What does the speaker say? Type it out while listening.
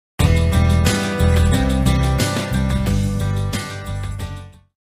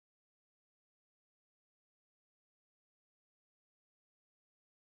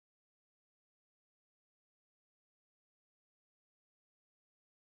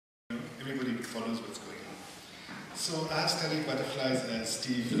everybody follows what's going on. So I have studied butterflies, as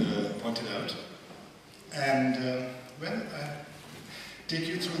Steve pointed out, and I take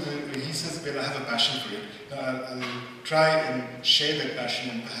you through he says, well, I have a passion for it. Now I'll try and share that passion,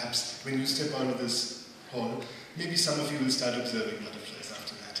 and perhaps when you step out of this hall, maybe some of you will start observing butterflies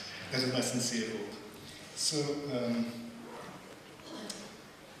after that. That is my sincere hope. So,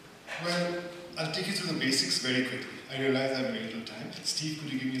 well, I'll take you through the basics very quickly. I realize I have very little time. Steve,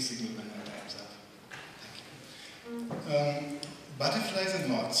 could you give me a signal when my time's up? Thank you. Butterflies and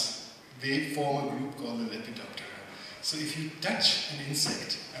moths, they form a group called the Lepidoptera. So if you touch an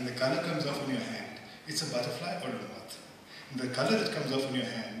insect and the color comes off on your hand, it's a butterfly or a moth. And the color that comes off on your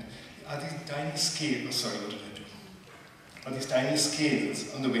hand are these tiny scales. Oh, sorry, what did I do? Are these tiny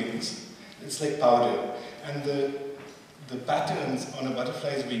scales on the wings. It's like powder. And the patterns on a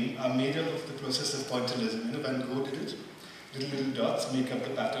butterfly's wing are made up of the process of pointillism. You know, Van Gogh did it. Little dots make up the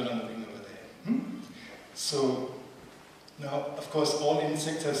pattern on the wing over there. So, now, of course, all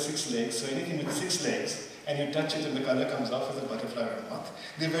insects have 6 legs. So anything with 6 legs, and you touch it and the color comes off as a butterfly or a moth.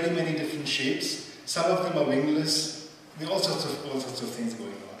 There are very many different shapes. Some of them are wingless. There are all sorts of things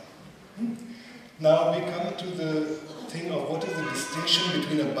going on. Now we come to the thing of what is the distinction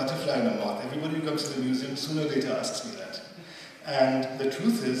between a butterfly and a moth. Everybody who comes to the museum sooner or later asks me that. And the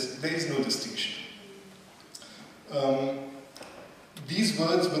truth is, there is no distinction. These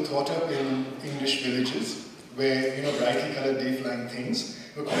words were thought up in English villages, where, you know, brightly colored day-flying things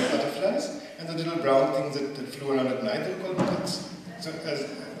were called butterflies, and the little brown things that flew around at night, they were called moths. So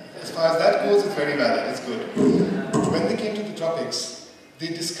as far as that goes, it's very valid, it's good. When they came to the tropics, they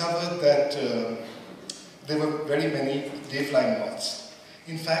discovered that there were very many day-flying moths.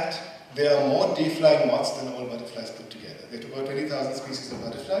 In fact, there are more day-flying moths than all butterflies put together. There are about 20,000 species of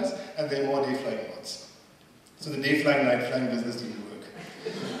butterflies, and there are more day-flying moths. So the day-flying, night-flying business didn't work.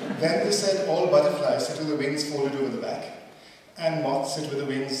 Then they said all butterflies sit with the wings folded over the back, and moths sit with the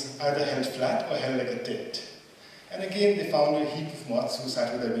wings either held flat or held like a tent. And again, they found a heap of moths who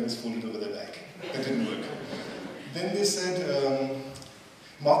sat with their wings folded over their back. That didn't work. Then they said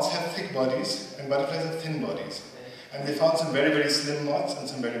moths have thick bodies and butterflies have thin bodies. And they found some very, very slim moths and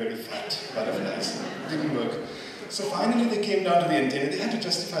some very, very fat butterflies. Didn't work. So finally they came down to the antennae. They had to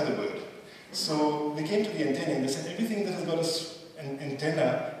justify the word. So they came to the antennae and they said everything that has got an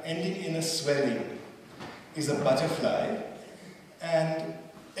antenna ending in a swelling is a butterfly. And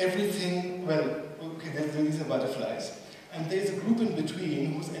everything, well, okay, these are butterflies. And there's a group in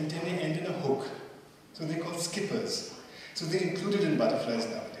between whose antennae end in a hook. So they're called skippers. So they're included in butterflies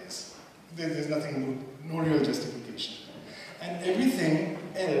nowadays. There's nothing, no real justification. And everything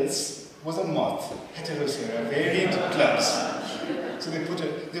else was a moth, Heterocera, varied clubs. So they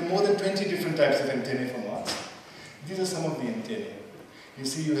there are more than 20 different types of antennae for moths. These are some of the antennae. You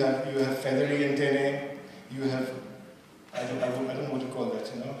see, you have feathery antennae, you have, I don't know what to call that,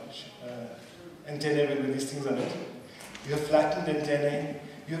 you know, antennae with these things on it. You have flattened antennae,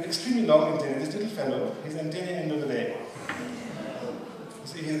 you have extremely long antennae. This little fellow, his antennae end over there.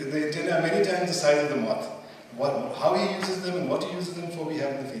 See, the antennae are many times the size of the moth. How he uses them and what he uses them for, we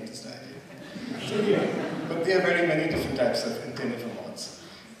haven't the faintest idea. So, yeah, but there are very many different types of antennae for moths.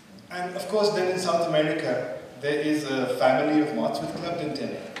 And of course, then in South America, there is a family of moths with clubbed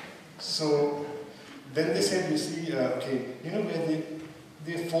antennae. So then they said, you see, okay, you know where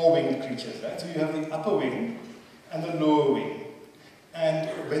they're four-winged creatures, right? So you have the upper wing and the lower wing.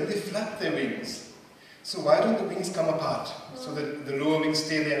 And when they flap their wings, so why don't the wings come apart? So that the lower wings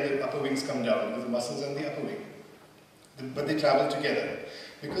stay there and the upper wings come down, because the muscles are on the upper wing. But they travel together,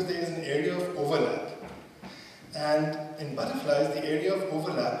 because there is an area of overlap. And in butterflies, the area of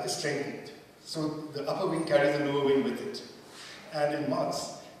overlap is strengthened. So the upper wing carries the lower wing with it. And in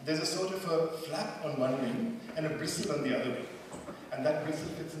moths, there's a sort of a flap on one wing and a bristle on the other wing. And that bristle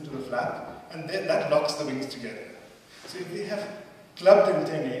fits into the flap, and that locks the wings together. So if they have clubbed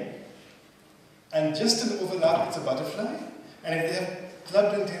antennae, and just an overlap, it's a butterfly. And if they have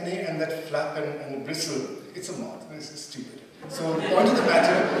clubbed antennae and that flap and a bristle, it's a moth. This is stupid. So the point of the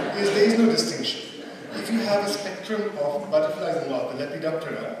matter is there is no distinction. If you have a spectrum of butterflies and moths, the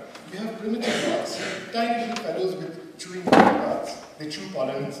Lepidoptera, you have primitive moths, tiny little fellows with chewing parts. They chew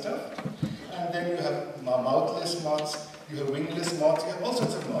pollen and stuff. And then you have mouthless moths, you have wingless moths, you have all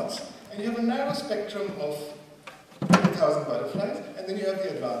sorts of moths. And you have a narrow spectrum of 20,000 butterflies, and then you have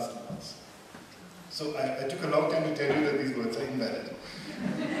the advanced moths. So I took a long time to tell you that these words are invalid.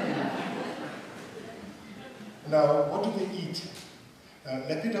 Now, what do they eat?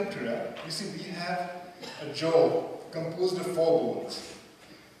 Lepidoptera, you see, we have a jaw composed of 4 bones.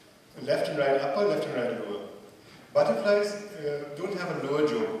 Left and right upper, left and right lower. Butterflies don't have a lower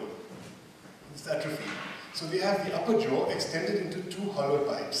jaw bone. So they have the upper jaw extended into two hollow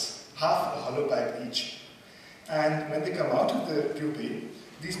pipes, half a hollow pipe each. And when they come out of the pupae,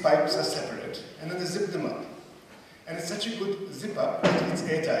 these pipes are separate, and then they zip them up. And it's such a good zip up that it's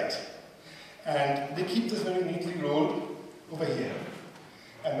airtight. And they keep this very neatly rolled over here.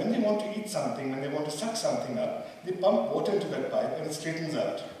 And when they want to eat something, when they want to suck something up, they pump water into that pipe and it straightens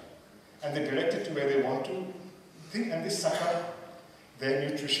out. And they direct it to where they want to think, and they suck up their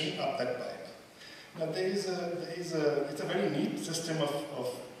nutrition up that pipe. Now it's a very neat system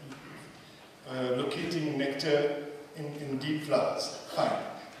of locating nectar in deep flowers. Fine.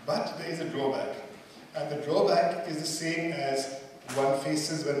 But there is a drawback. And the drawback is the same as one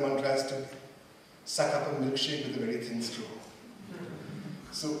faces when one tries to suck up a milkshake with a very thin straw.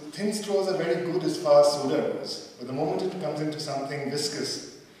 So thin straws are very good as far as soda goes, but the moment it comes into something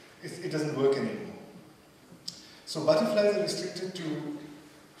viscous, it doesn't work anymore. So butterflies are restricted to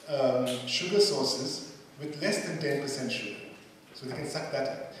sugar sources with less than 10% sugar. So they can suck that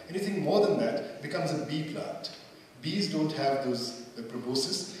up. Anything more than that becomes a bee plant. Bees don't have the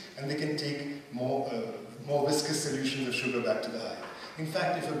proboscis, and they can take more viscous solutions of sugar back to the hive. In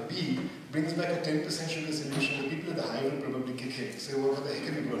fact, if a bee brings back a 10% sugar solution, the people at the hive will probably kick him. Say, well, what the heck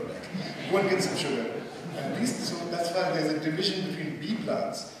have you brought back? Go and get some sugar. And so that's why there's a division between bee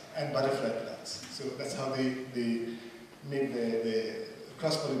plants and butterfly plants. So that's how they make their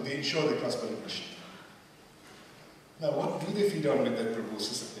cross-pollination, they ensure their cross-pollination. Now, what do they feed on with that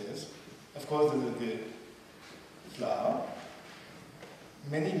proboscis of theirs? Of course, there's the flower.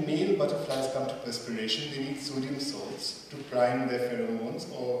 Many male butterflies come to perspiration. They need sodium salts to prime their pheromones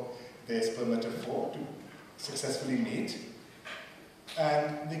or their spermatophore to successfully mate.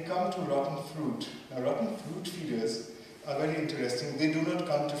 And they come to rotten fruit. Now, rotten fruit feeders are very interesting. They do not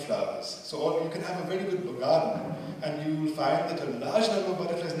come to flowers. So you can have a very good garden, and you will find that a large number of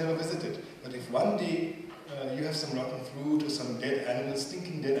butterflies never visit it. But if one day you have some rotten fruit or some dead animal,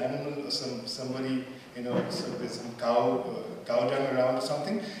 stinking dead animal, or somebody, so there's some cow dung around or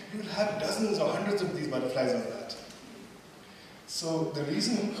something, you will have dozens or hundreds of these butterflies on that. So the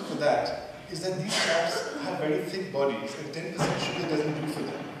reason for that is that these crabs have very thick bodies, and 10% sugar doesn't do for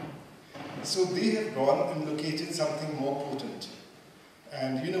them. So they have gone and located something more potent.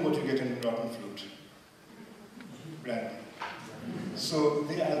 And you know what you get in rotten fruit? Brandy. So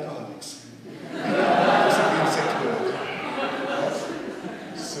they are alcoholics. That's the insect world.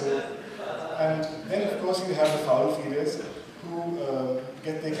 Yes? And then of course you have the fowl feeders who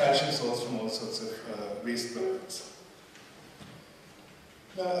get their calcium salts from all sorts of waste products.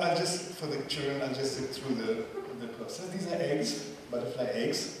 Now for the children, I'll just zip through the process. These are eggs, butterfly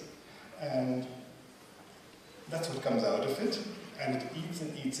eggs, and that's what comes out of it, and it eats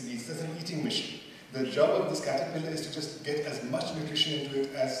and eats and eats. That's an eating machine. The job of this caterpillar is to just get as much nutrition into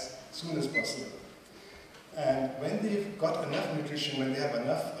it as soon as possible. And when they've got enough nutrition, when they have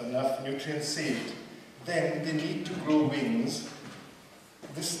enough nutrients saved, then they need to grow wings.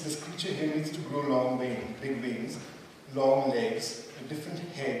 This creature here needs to grow long wings, big wings, long legs, a different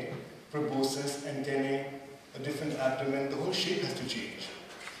head, proboscis, antennae, a different abdomen. The whole shape has to change.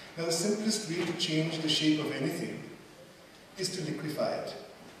 Now the simplest way to change the shape of anything is to liquefy it.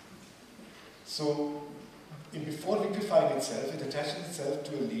 So before liquefying itself, it attaches itself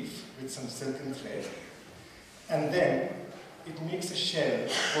to a leaf with some silken thread, and then it makes a shell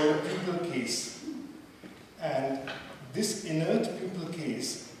or a pupal case. And this inert pupal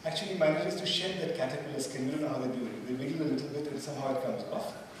case actually manages to shed that caterpillar skin. You don't know how they do it. They wiggle a little bit and somehow it comes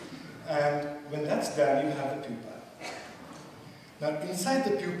off. And when that's done, you have the pupa. Now inside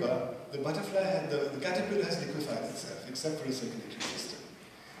the pupa, the caterpillar has liquefied itself, except for a circulatory system.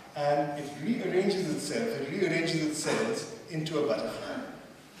 And it rearranges itself, it rearranges its cells into a butterfly.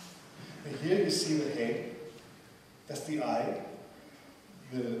 And here you see the head, that's the eye,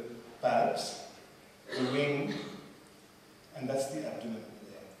 the palps, the wing, and that's the abdomen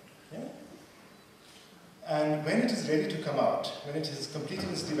there. Yeah? And when it is ready to come out, when it has completed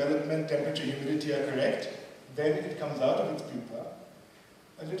its development, temperature, humidity are correct, then it comes out of its pupa.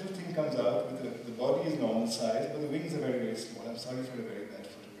 A little thing comes out, with the body is normal size, but the wings are very, very small. I'm sorry for a very bad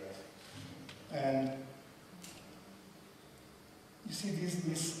photograph. And you see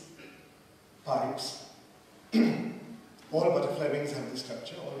these pipes. All butterfly wings have this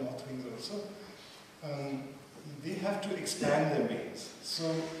structure, all moth wings also. They have to expand their wings.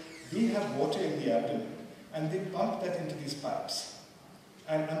 So they have water in the abdomen, and they pump that into these pipes.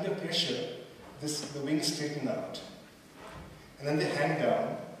 And under pressure, the wings straighten out. And then they hang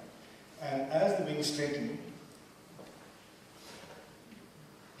down, and as the wings straighten,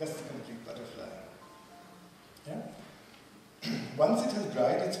 that's the complete butterfly. Yeah? Once it has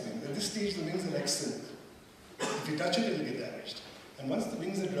dried its wings, at this stage the wings are like silk. If you touch it, it will get damaged. And once the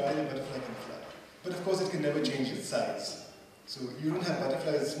wings are dry, the butterfly can fly. But of course, it can never change its size. So you don't have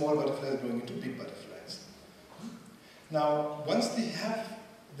butterflies, small butterflies growing into big butterflies. Now, once they have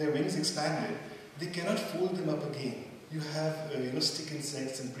their wings expanded, they cannot fold them up again. You have stick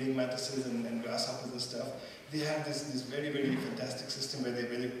insects and praying mantises and grasshoppers and stuff. They have this very, very fantastic system where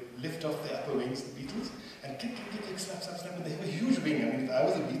they lift off their upper wings, the beetles, and click, click, click, click, snap, snap, snap, and they have a huge wing. I mean, if I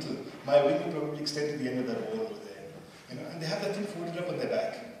was a beetle, my wing would probably extend to the end of that wall over there. And they have that thing folded up on their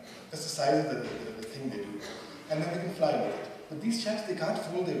back. That's the size of the thing they do. And then they can fly with it. But these chaps, they can't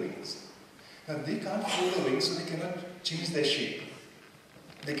fold their wings. Now, they can't fold their wings, so they cannot change their shape.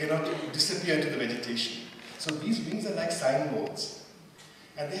 They cannot disappear into the vegetation. So these wings are like signboards.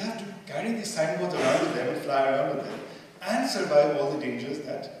 And they have to carry these signboards around with them and fly around with them and survive all the dangers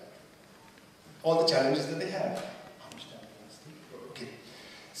all the challenges that they have. Okay.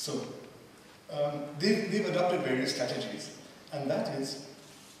 So, they've adopted various strategies. And that is,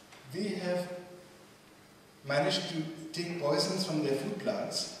 they have managed to take poisons from their food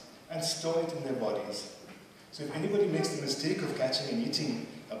plants and store it in their bodies. So if anybody makes the mistake of catching and eating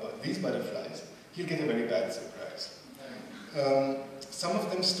these butterflies, he'll get a very bad surprise. Some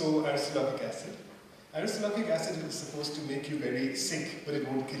of them store aristolochic acid. Aristolochic acid is supposed to make you very sick, but it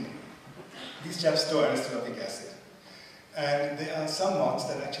won't kill you. These chaps store aristolochic acid. And there are some moths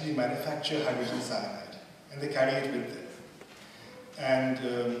that actually manufacture hydrogen cyanide, and they carry it with them.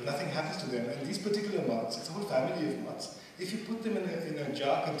 And nothing happens to them. And these particular moths, it's a whole family of moths, if you put them in a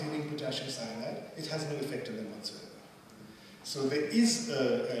jar containing potassium cyanide, it has no effect on them whatsoever. So there is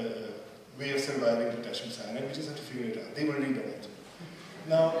a way of surviving potassium cyanide, we just have to figure it out. They've already done it.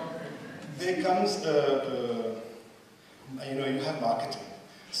 Now, there comes, you have marketing.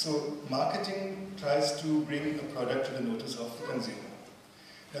 So marketing tries to bring a product to the notice of the consumer.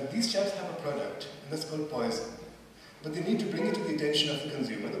 Now, these chaps have a product, and that's called poison. But they need to bring it to the attention of the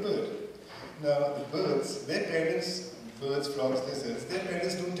consumer, the bird. Now, the birds, their parents, birds, frogs, lizards, their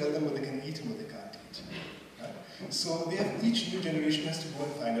parents don't tell them what they can eat and what they can't eat. Right? So each new generation has to go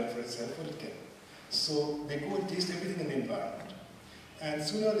and find out for itself what it can. So they go and taste everything in the environment. And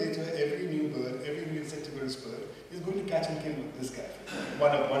sooner or later, every new bird, every new insectivorous bird is going to catch and kill this guy,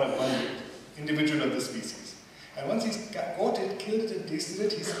 one individual of the species. And once he's caught it, killed it, and tasted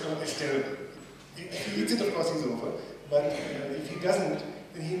it, it's terrible. If he eats it, of course, he's over. But if he doesn't,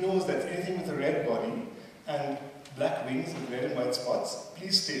 then he knows that anything with a red body and black wings with red and white spots,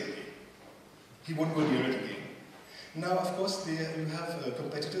 please stay away. He won't go near it again. Now, of course, you have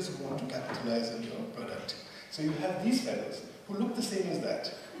competitors who want to capitalize on your product. So you have these fellows who look the same as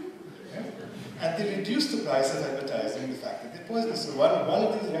that. Okay? And they reduce the price of advertising the fact that they're poisonous. So one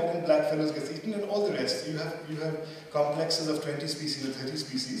of these red and black fellows gets eaten, and all the rest, you have complexes of 20 species or 30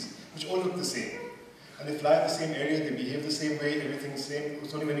 species, which all look the same. And they fly in the same area, they behave the same way, everything's the same.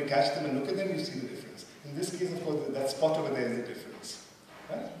 It's only when you catch them and look at them, you see the difference. In this case, of course, that spot over there is the difference.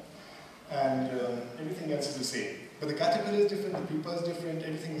 Right? And everything else is the same. But the caterpillar is different, the pupa is different,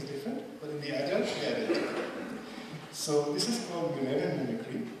 everything is different, but in the adult, they are identical. So this is called Müllerian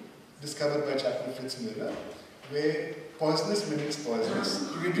mimicry, discovered by chap called Fritz Müller, where poisonous mimics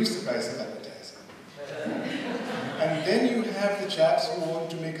poisonous to reduce the price of advertising. And then you have the chaps who want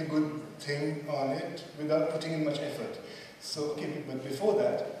to make a good thing on it without putting in much effort. So, okay, but before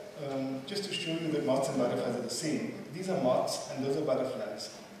that, just to show you that moths and butterflies are the same, these are moths and those are butterflies.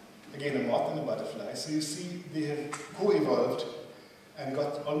 Again, a moth and a butterfly. So you see they have co-evolved and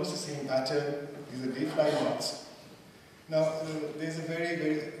got almost the same pattern. These are day-flying moths. Now, it's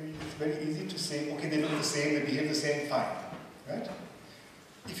very easy to say, okay, they look the same, they behave the same, fine, right?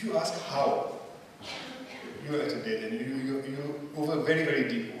 If you ask how, you're at a dead end, you're over very, very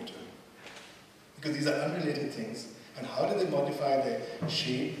deep water. Because these are unrelated things. And how do they modify their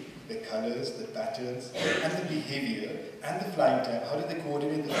shape, their colors, their patterns, and the behavior, and the flying time? How do they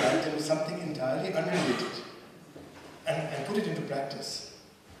coordinate the flying time with something entirely unrelated? And put it into practice.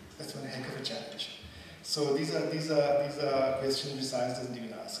 That's one heck of a challenge. So these are questions which science doesn't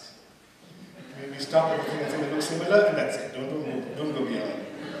even ask. We stop everything and say they look similar, and that's it. Don't go beyond.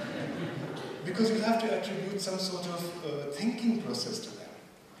 Because you have to attribute some sort of thinking process to them.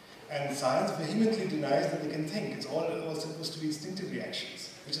 And science vehemently denies that they can think. It's all supposed to be instinctive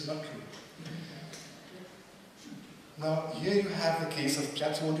reactions, which is not true. Now, here you have the case of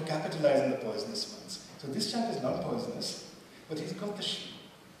chaps who want to capitalize on the poisonous ones. So this chap is not poisonous, but he's got the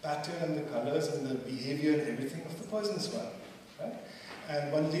pattern and the colors and the behavior and everything of the poisonous one. Right?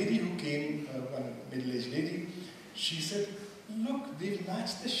 And one lady who came, one middle-aged lady, she said, look, they've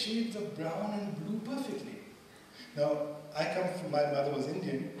matched the shades of brown and blue perfectly. Now, my mother was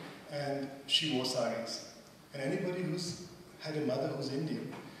Indian, and she wore saris. And anybody who's had a mother who's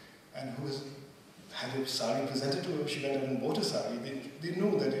Indian and who has had a sari presented to her, she went out and bought a sari, they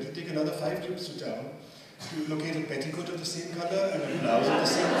know that it will take another 5 trips to town to locate a petticoat of the same color and a blouse of the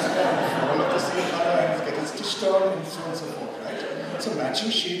same color and a fall of the same color and get it stitched on and so on and so forth, right? So matching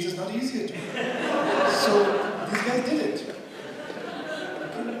shades is not easier to do. So these guys did it.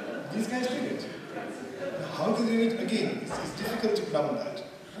 Okay? These guys did it. Now, how they did it, again, it's difficult to plumb that.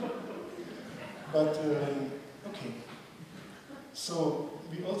 But, okay. So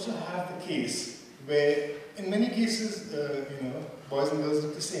we also have the case where, in many cases, boys and girls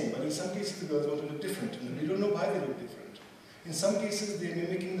look the same, but in some cases the girls want to look different, and we don't know why they look different. In some cases they're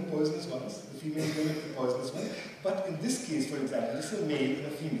mimicking the poisonous ones, the females mimic the poisonous one, but in this case, for example, this is a male and a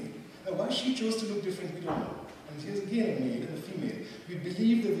female. Now why she chose to look different, we don't know. And here's again a male and a female. We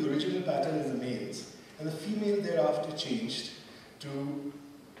believe that the original pattern is the male's, and the female thereafter changed to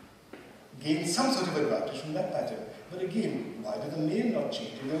gain some sort of advantage from that pattern. But again, why did the male not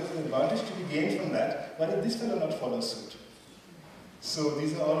change? If there was an advantage to be gained from that, why did this fellow not follow suit? So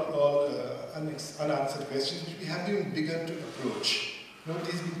these are all unanswered questions which we haven't even begun to approach.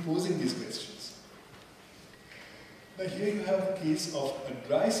 Nobody's been posing these questions. Now here you have the case of a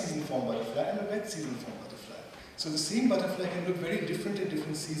dry season form butterfly and a wet season form butterfly. So the same butterfly can look very different in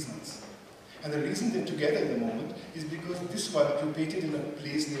different seasons. And the reason they're together at the moment is because this one pupated in a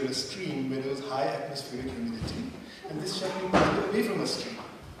place near a stream where there was high atmospheric humidity, and this chap pupated away from a stream.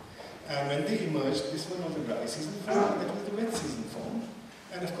 And when they emerged, this one was the dry season form, and that was the wet season form.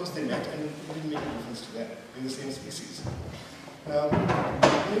 And of course they met, and it didn't make a difference to them. They're the same species. Now,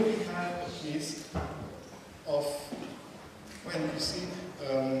 here we have a case of, well, you see,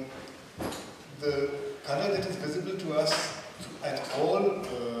 the color that is visible to us at all,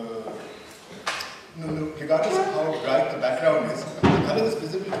 regardless of how bright the background is, the color that's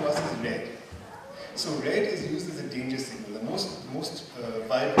visible to us is red. So red is used as a danger signal. The most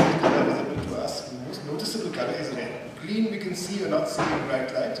vibrant color visible to us, the most noticeable color is red. Green we can see or not see in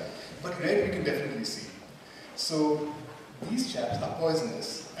bright light, but red we can definitely see. So these chaps are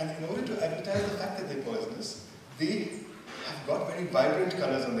poisonous, and in order to advertise the fact that they're poisonous, they have got very vibrant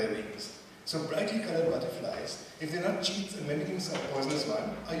colors on their wings. So brightly colored butterflies, if they're not cheats and mimicking some poisonous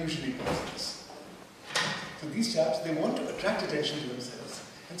one, are usually poisonous. So these chaps, they want to attract attention to themselves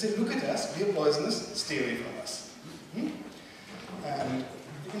and say, look at us, we are poisonous, stay away from us. And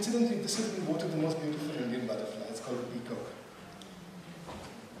incidentally, this has been voted the most beautiful Indian butterfly. It's called a peacock.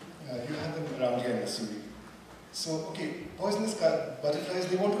 You have them around here in Musoorie. So, okay, poisonous butterflies,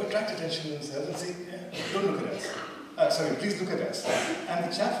 they want to attract attention to themselves and say, don't look at us. Sorry, please look at us. And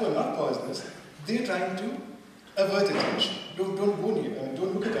the chaps who are not poisonous, they're trying to avert attention. Don't go near. I mean,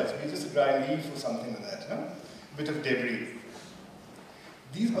 don't look at us. We're just a dry leaf or something like that. A bit of debris.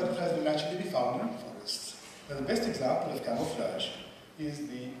 These butterflies will naturally be found in forests. Now, the best example of camouflage is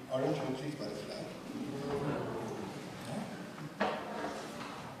the orange oak-leaf butterfly.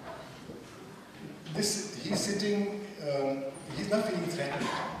 He's sitting, he's not feeling threatened.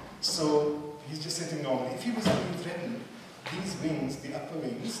 So he's just sitting normally. If he was feeling threatened, these wings, the upper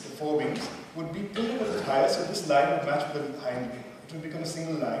wings, the forewings, would be pulled up a bit higher, so this line would match with the hind wing. It would become a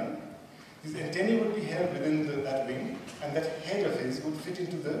single line. His antennae would be held within that wing, and that head of his would fit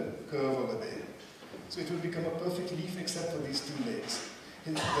into the curve over there. So it would become a perfect leaf except for these two legs.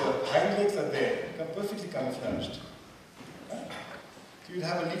 The hind legs are there, become perfectly camouflaged. Right? So you'd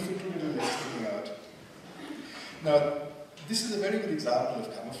have a leaf with two little legs sticking out. Now, this is a very good example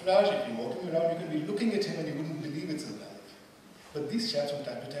of camouflage. If you're walking around, you can be looking at him and you wouldn't believe it's alive. But these chaps, from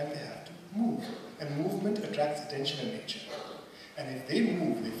time to time, they have to move. And movement attracts attention in nature. And if they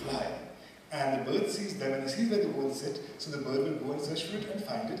move, they fly. And the bird sees them and he sees where the birds sit, so the bird will go and search for it and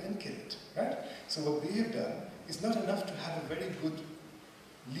find it and kill it. Right? So what they have done is not enough to have a very good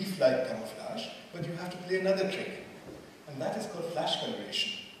leaf-like camouflage, but you have to play another trick. And that is called flash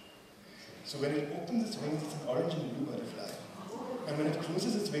coloration. So when it opens its wings, it's an orange and blue butterfly. And when it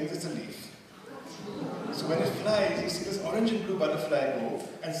closes its wings, it's a leaf. So when it flies, you see this orange and blue butterfly go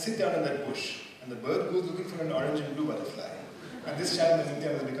and sit down in that bush. And the bird goes looking for an orange and blue butterfly. And this child in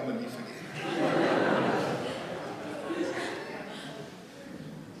India has become a leaf again.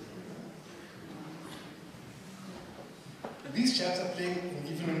 These chaps are playing an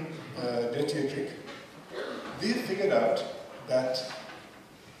even dirtier trick. They have figured out that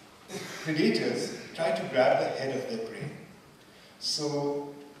predators try to grab the head of their prey.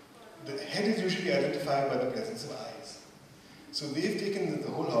 So the head is usually identified by the presence of eyes. So they've taken the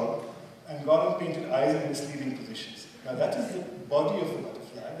whole hog and gone and painted eyes in misleading positions. Now that is the body of the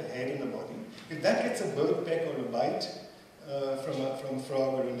butterfly, the head and the body. If that gets a bird peck or a bite from a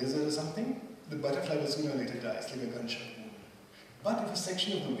frog or a lizard or something, the butterfly will sooner or later die. It's like a gunshot wound. But if a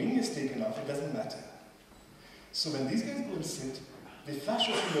section of the wing is taken off, it doesn't matter. So when these guys go and sit, they flash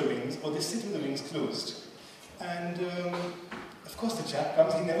open their wings, or they sit with the wings closed. And of course the chap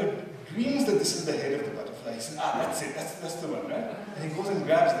comes, he never dreams that this is the head of the butterfly. He says, that's it, that's the one, right? And he goes and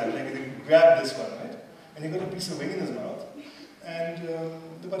grabs that, like he grabbed this one, right? And he got a piece of wing in his mouth, and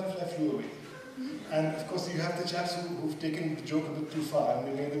the butterfly flew away. And of course you have the chaps who've taken the joke a bit too far, and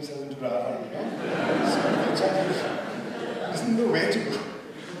they made themselves into Rava, you know? So the chap doesn't know where to go.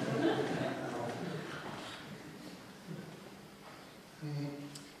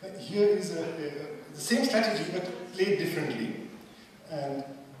 Here is the same strategy, but played differently. And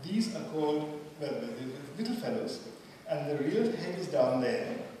these are called, well, the little fellows. And the real head is down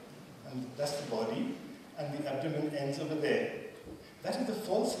there, and that's the body, and the abdomen ends over there. That is the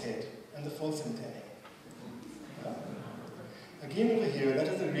false head and the false antennae. Again over here, that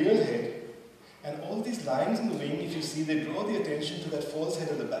is the real head. And all these lines in the wing, if you see, they draw the attention to that false head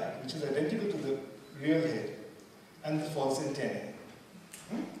at the back, which is identical to the real head and the false antennae.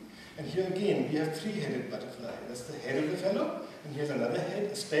 And here again, we have three-headed butterfly. That's the head of the fellow, and here's another head,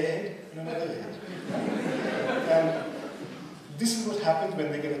 a spare head, and another head. And this is what happens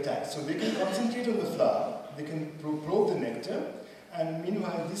when they get attacked. So they can concentrate on the flower, they can probe the nectar, and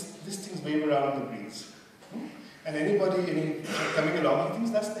meanwhile, these things wave around in the breeze. And anybody coming along, he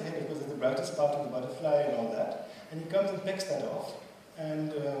thinks that's the head, because it's the brightest part of the butterfly and all that. And he comes and pecks that off.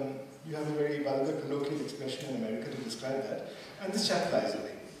 And you have a very vulgar colloquial expression in America to describe that. And this chap flies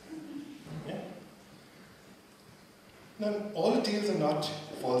away. Yeah? Now, all the tails are not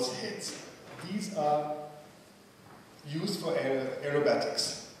false heads. These are used for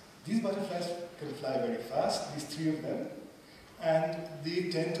aerobatics. These butterflies can fly very fast, these three of them, and they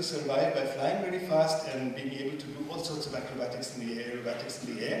tend to survive by flying very fast and being able to do all sorts of acrobatics in the air, aerobatics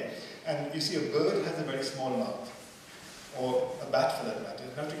in the air. And you see, a bird has a very small mouth, or a bat for that matter.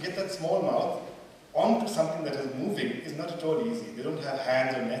 Now, to get that small mouth onto something that is moving is not at all easy. They don't have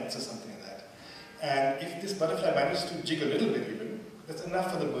hands or nets or something like that. And if this butterfly manages to jig a little bit even, that's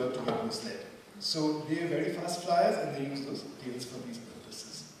enough for the bird to get misled. So they are very fast flyers, and they use those tails for these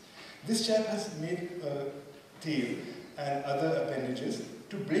purposes. This chap has made a tail and other appendages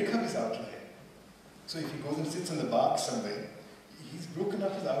to break up his outline. So if he goes and sits on the bark somewhere, he's broken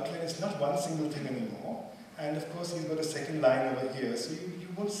up his outline. It's not one single thing anymore. And of course, he's got a second line over here, so you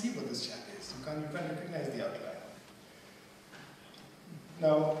won't see what this chap is. You can't recognize the outline.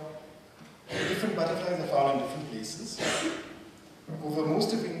 Now, different butterflies are found in different places. Over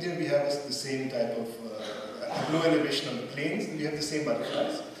most of India, we have the same type of low elevation on the plains, we have the same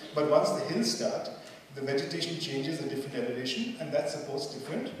butterflies. But once the hills start, the vegetation changes at different elevation, and that supports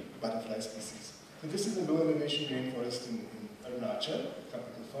different butterfly species. So this is the low elevation rainforest in Arunachal,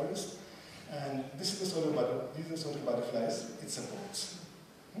 tropical forest, and this is the sort of these are the sort of butterflies it supports.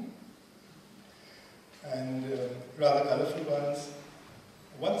 And rather colorful ones.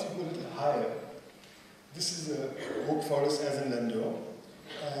 Once you go a little higher, this is a oak forest as in Lando,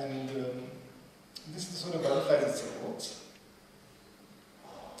 and this is the sort of butterflies it supports.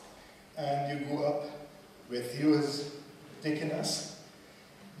 And you go up where Theo has taken us.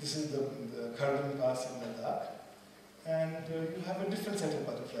 This is the Kardam Pass in Ladakh, and you have a different set of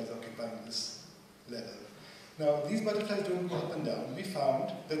butterflies occupying this level. Now, these butterflies don't go up and down. We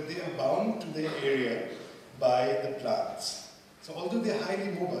found that they are bound to their area by the plants. So although they are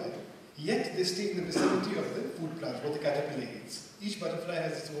highly mobile, yet they stay in the vicinity of the food plant, what the caterpillar eats. Each butterfly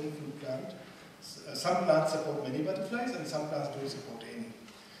has its own food plant. Some plants support many butterflies, and some plants don't support any.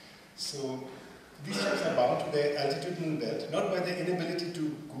 So these chaps are bound to their altitudinal belt, not by their inability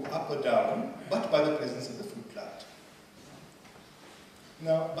to go up or down, but by the presence of the food plant.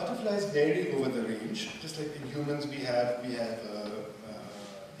 Now, butterflies vary over the range. Just like in humans, we have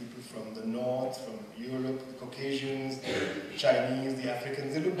people from the north, from Europe, the Caucasians, the Chinese, the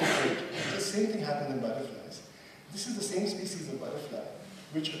Africans. They look different. The same thing happens in butterflies. This is the same species of butterfly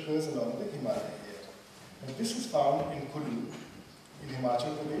which occurs along the Himalaya here. And this is found in Kullu, in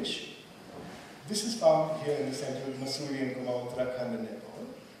Himachal Pradesh. This is found here in the center of Musoorie and Kumaon, Uttarakhand and Nepal.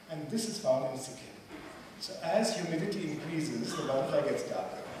 And this is found in Sikkim. So as humidity increases, the butterfly gets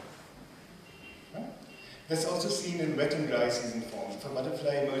darker. That's also seen in wet and dry season forms. If a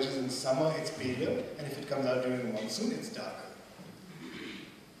butterfly emerges in summer, it's paler, and if it comes out during the monsoon, it's darker.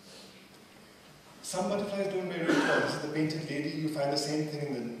 Some butterflies don't vary at all. This is the painted lady. You find the same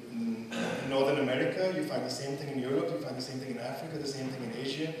thing in Northern America, you find the same thing in Europe, you find the same thing in Africa, the same thing in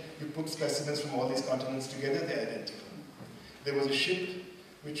Asia. You put specimens from all these continents together, they're identical. There was a ship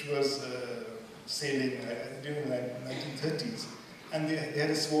which was sailing during the 1930s, and they had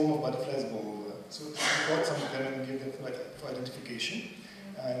a swarm of butterflies go over. So we bought some of them and gave them for identification.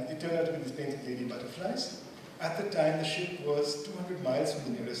 And it turned out to be these painted lady butterflies. At the time, the ship was 200 miles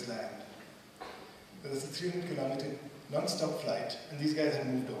from the nearest land. There was a 300-kilometer non-stop flight, and these guys had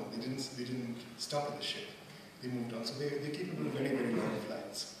moved on. They didn't stop at the ship. They moved on. So they're capable of very, very long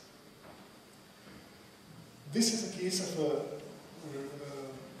flights. This is a case of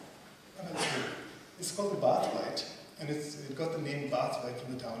it's called the Bath White, and it got the name Bath White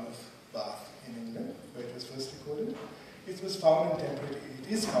from the town of Bath in England, where it was first recorded. It is found in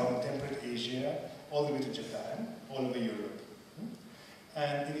temperate Asia, all the way to Japan, all over Europe.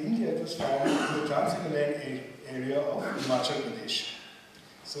 And in India, it was found in the Trans-Himalayan area of Himachal Pradesh.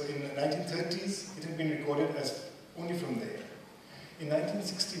 So in the 1930s, it had been recorded as only from there. In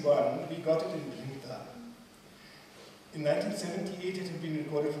 1961, we got it in Bhinta. In 1978, it had been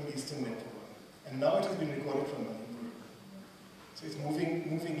recorded from eastern Nepal. And now it has been recorded from Manipur. So it's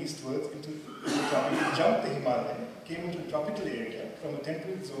moving eastwards into the tropical. It jumped the Himalaya, came into a tropical area. From a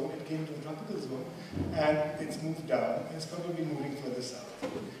temperate zone, it came to a tropical zone, and it's moved down, and it's probably moving further south.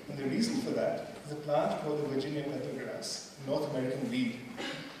 And the reason for that is a plant called the Virginia peppergrass, North American weed,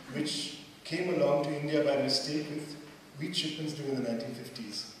 which came along to India by mistake with wheat shipments during the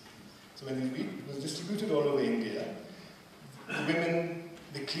 1950s. So when the wheat was distributed all over India, the women,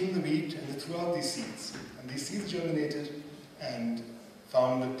 they cleaned the wheat and they threw out these seeds. And these seeds germinated and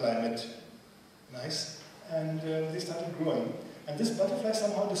found the climate nice, and they started growing. And this butterfly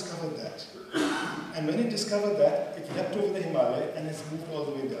somehow discovered that. And when it discovered that, it leapt over the Himalaya and has moved all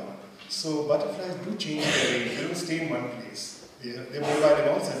the way down. So butterflies do change their range. They don't stay in one place. They're mobile in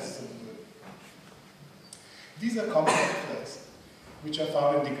all senses of the word. These are common butterflies, which are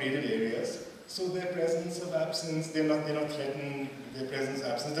found in degraded areas. So their presence of absence, they're not threatened. Their presence,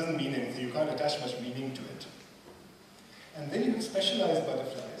 absence doesn't mean anything. You can't attach much meaning to it. And then you have specialized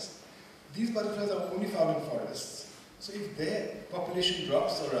butterflies. These butterflies are only found in forests. So if their population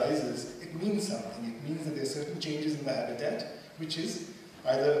drops or rises, it means something. It means that there are certain changes in the habitat, which is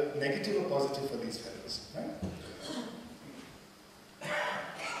either negative or positive for these fellows. Right?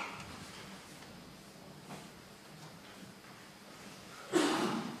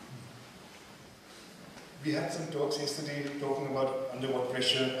 We had some talks yesterday talking about under what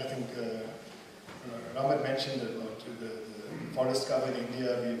pressure. I think Ramat mentioned about the forest cover in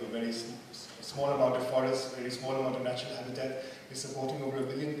India. We have a very small amount of forest, very small amount of natural habitat. We're supporting over 1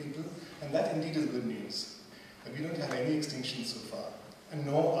 billion people, and that indeed is good news. But we don't have any extinctions so far, and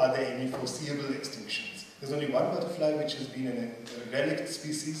nor are there any foreseeable extinctions. There's only one butterfly which has been a relict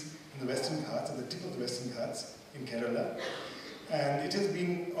species in the Western Ghats, at the tip of the Western Ghats in Kerala, and it has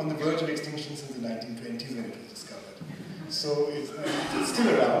been on the verge of extinction since the 1920s when it was discovered. So it's still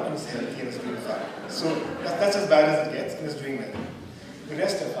around, and it's healthy, and it's doing fine. So that's as bad as it gets, and it's doing well. The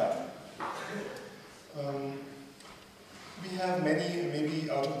rest are fine. We have many, maybe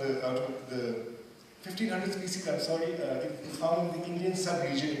out of the 1,500 species, I'm sorry, it's found in the Indian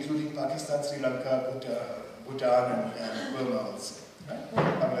sub-region, including Pakistan, Sri Lanka, Bhutan, and Burma also, right?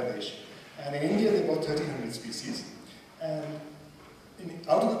 Bangladesh. And in India, there are about 1,300 species. And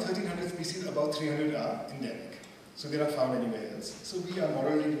out of the 1,300 species, about 300 are endemic. So they're not found anywhere else. So we are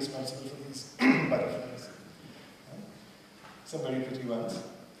morally responsible for these butterflies. Some very pretty ones.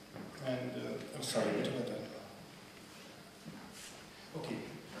 And, I'm sorry, what have I done? Okay.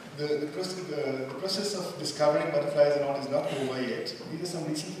 The process of discovering butterflies and all is not over yet. These are some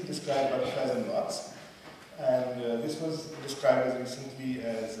recently described butterflies and moths. And this was described as recently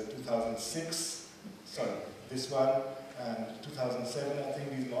as 2006. Sorry, this one, and 2007, I think,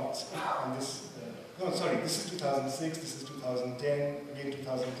 these moths. And this, no, sorry, this is 2006, this is 2010, again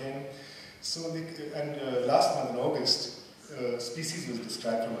 2010. So, last month in August, species was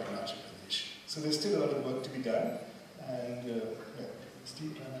described from Arunachal Pradesh. So there's still a lot of work to be done. And, yeah,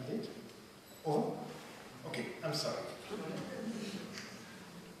 Steve, am I late? Over? Okay, I'm sorry.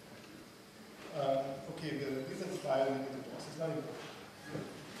 Okay, these are the file and the box. It's not important.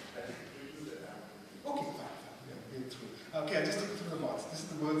 Okay, fine. We're through. Okay, I'll just take you through the moths. This is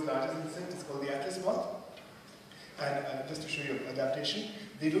the world's largest insect. It's called the Atlas moth. And just to show you adaptation,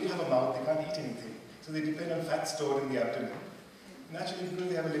 they don't have a mouth. They can't eat anything. So they depend on fat stored in the abdomen. Naturally, because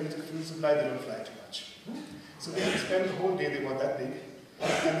they have a limited food supply, they don't fly too much. So they have to spend the whole day, they're about that big,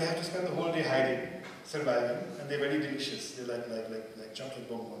 and they have to spend the whole day hiding, surviving, and they're very delicious. They're like chocolate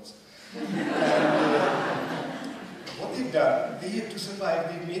bonbons. And what they've done, they have to survive,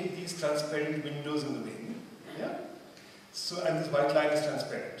 they've made these transparent windows in the wing. Yeah? So, and this white line is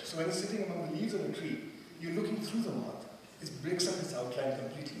transparent. So when it's sitting among the leaves of a tree, you're looking through the moth. It breaks up its outline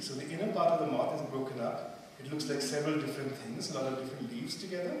completely. So the inner part of the moth is broken up. It looks like several different things, a lot of different leaves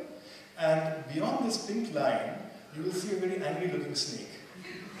together. And beyond this pink line, you will see a very angry-looking snake.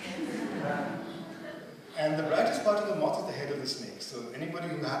 And the brightest part of the moth is the head of the snake. So anybody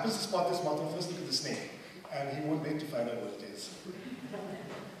who happens to spot this moth will first look at the snake, and he won't wait to find out what it is.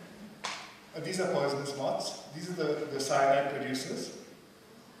 These are poisonous moths. These are the cyanide producers.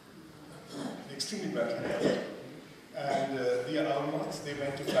 Extremely brightly colored. And the owl moths, they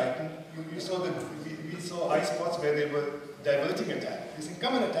went to frighten. We saw eye spots where they were diverting attack. They saying,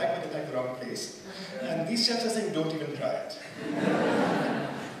 come and attack, but attack the wrong place. And these chaps are saying, don't even try it.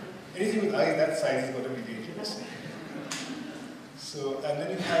 Anything with eyes that size is going to be dangerous. So, and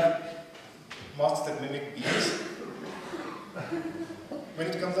then you have moths that mimic bees. When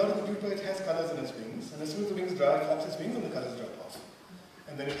it comes out of the pupa, it has colors in its wings. And as soon as the wings dry, it flaps its wings and the colors drop off.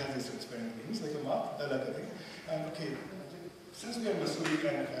 And then it has these transparent wings, like a moth, like a thing. And okay, since we are in Musoorie,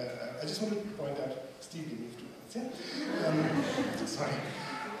 and I just want to point out, Steve, you moved 2 minutes, yeah? Sorry.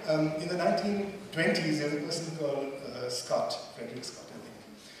 In the 1920s, there was a person called Scott, Frederick Scott, I think.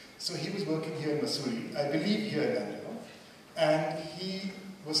 So he was working here in Musoorie, I believe here in Bangalore, and he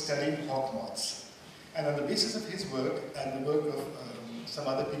was studying hawk moths. And on the basis of his work and the work of some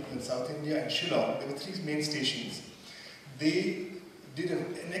other people in South India and Shillong, there were 3 main stations. They did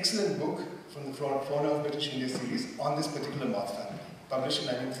an excellent book from the Fauna of British India series on this particular moth family, published in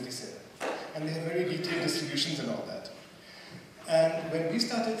 1937. And they have very detailed distributions and all that. And when we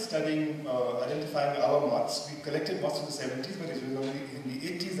started studying, identifying our moths, we collected moths in the 70s, but it was only in the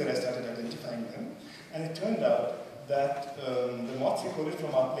 80s that I started identifying them. And it turned out that the moths recorded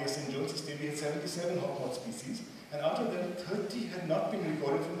from our place in Jones Estate, we had 77 hawk moth species, and out of them, 30 had not been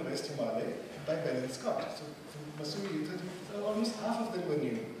recorded from the West Himalaya by Bell and Scott. So from Musoorie, almost half of them were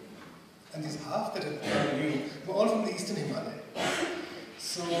new. And these half that had been new were all from the Eastern Himalaya.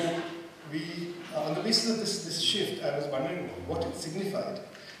 So we, on the basis of this shift, I was wondering what it signified.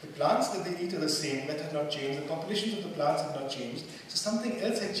 The plants that they eat are the same, that had not changed, the populations of the plants had not changed, so something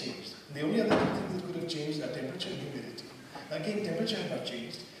else had changed. And the only other things that could have changed are temperature and humidity. Again, temperature had not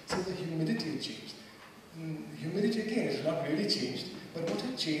changed, so the humidity had changed. Humidity again has not really changed, but what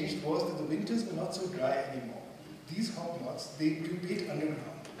had changed was that the winters were not so dry anymore. These hawk moths, they pupate underground.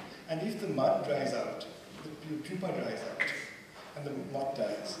 And if the mud dries out, the pupa dries out, and the moth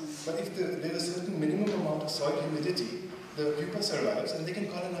dies. But if there's a certain minimum amount of soil humidity, the pupa survives and they can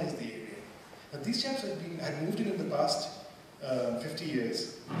colonize the area. But these chaps had moved in the past 50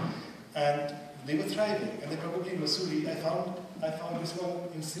 years, and they were thriving. And they probably in Musoorie, I found this one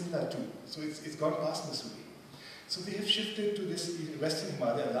in Simla too. So it's gone past Musoorie. So they have shifted to this Western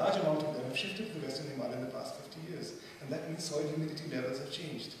Himalaya. A large amount of them have shifted to the Western Himalaya in the past 50 years. And that means soil humidity levels have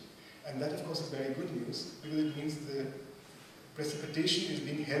changed. And that, of course, is very good news, because it means the precipitation is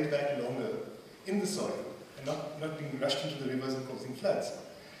being held back longer in the soil and not being rushed into the rivers and causing floods.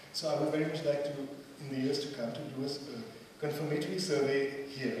 So I would very much like to, in the years to come, to do a confirmatory survey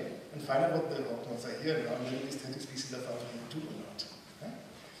here and find out what the hawk moths are here now, and whether these 30 species are found here too or not.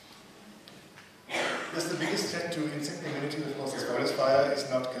 That's the biggest threat to insect immunity, of course, is forest fire. It's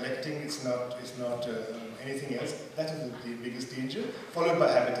not collecting, it's not anything else. That is the biggest danger, followed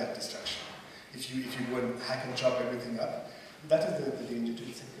by habitat destruction. If you go and hack and chop everything up, that is the danger to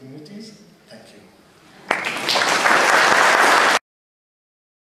insect communities. Thank you.